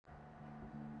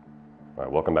All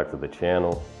right, welcome back to the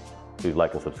channel. Please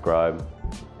like and subscribe.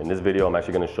 In this video, I'm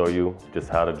actually going to show you just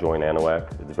how to join Anawack.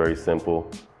 It's very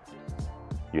simple.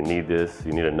 You need this,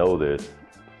 you need to know this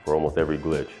for almost every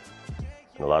glitch.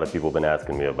 And a lot of people have been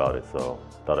asking me about it, so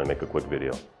I thought I'd make a quick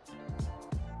video.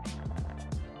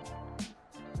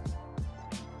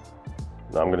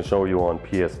 Now I'm going to show you on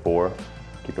PS4.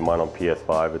 Keep in mind on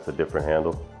PS5, it's a different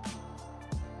handle.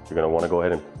 You're going to want to go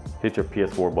ahead and hit your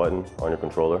PS4 button on your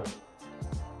controller.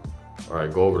 All right,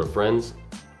 go over to Friends,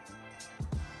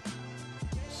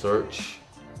 search,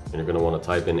 and you're going to want to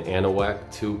type in Anawack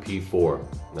 2P4.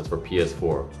 That's for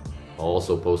PS4. I'll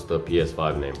also post the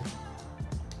PS5 name.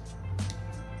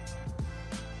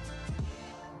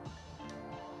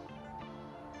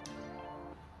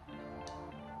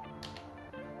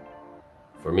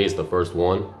 For me, it's the first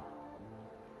one.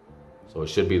 So it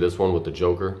should be this one with the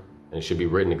Joker, and it should be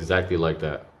written exactly like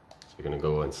that. So you're gonna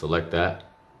go and select that.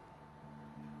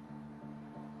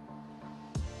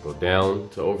 Go down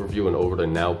to Overview and over to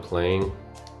Now Playing.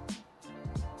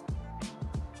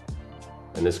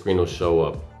 And this screen will show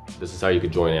up. This is how you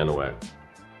could join Anawack.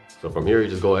 So from here, you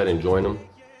just go ahead and join them,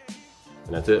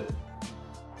 and that's it.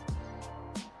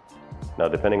 Now,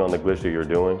 depending on the glitch that you're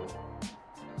doing,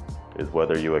 is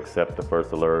whether you accept the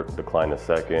first alert, decline the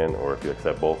second, or if you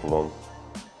accept both of them.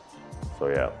 So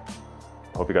yeah,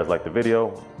 hope you guys liked the video.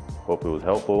 Hope it was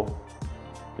helpful.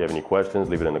 If you have any questions,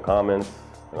 leave it in the comments,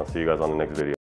 and I'll see you guys on the next video.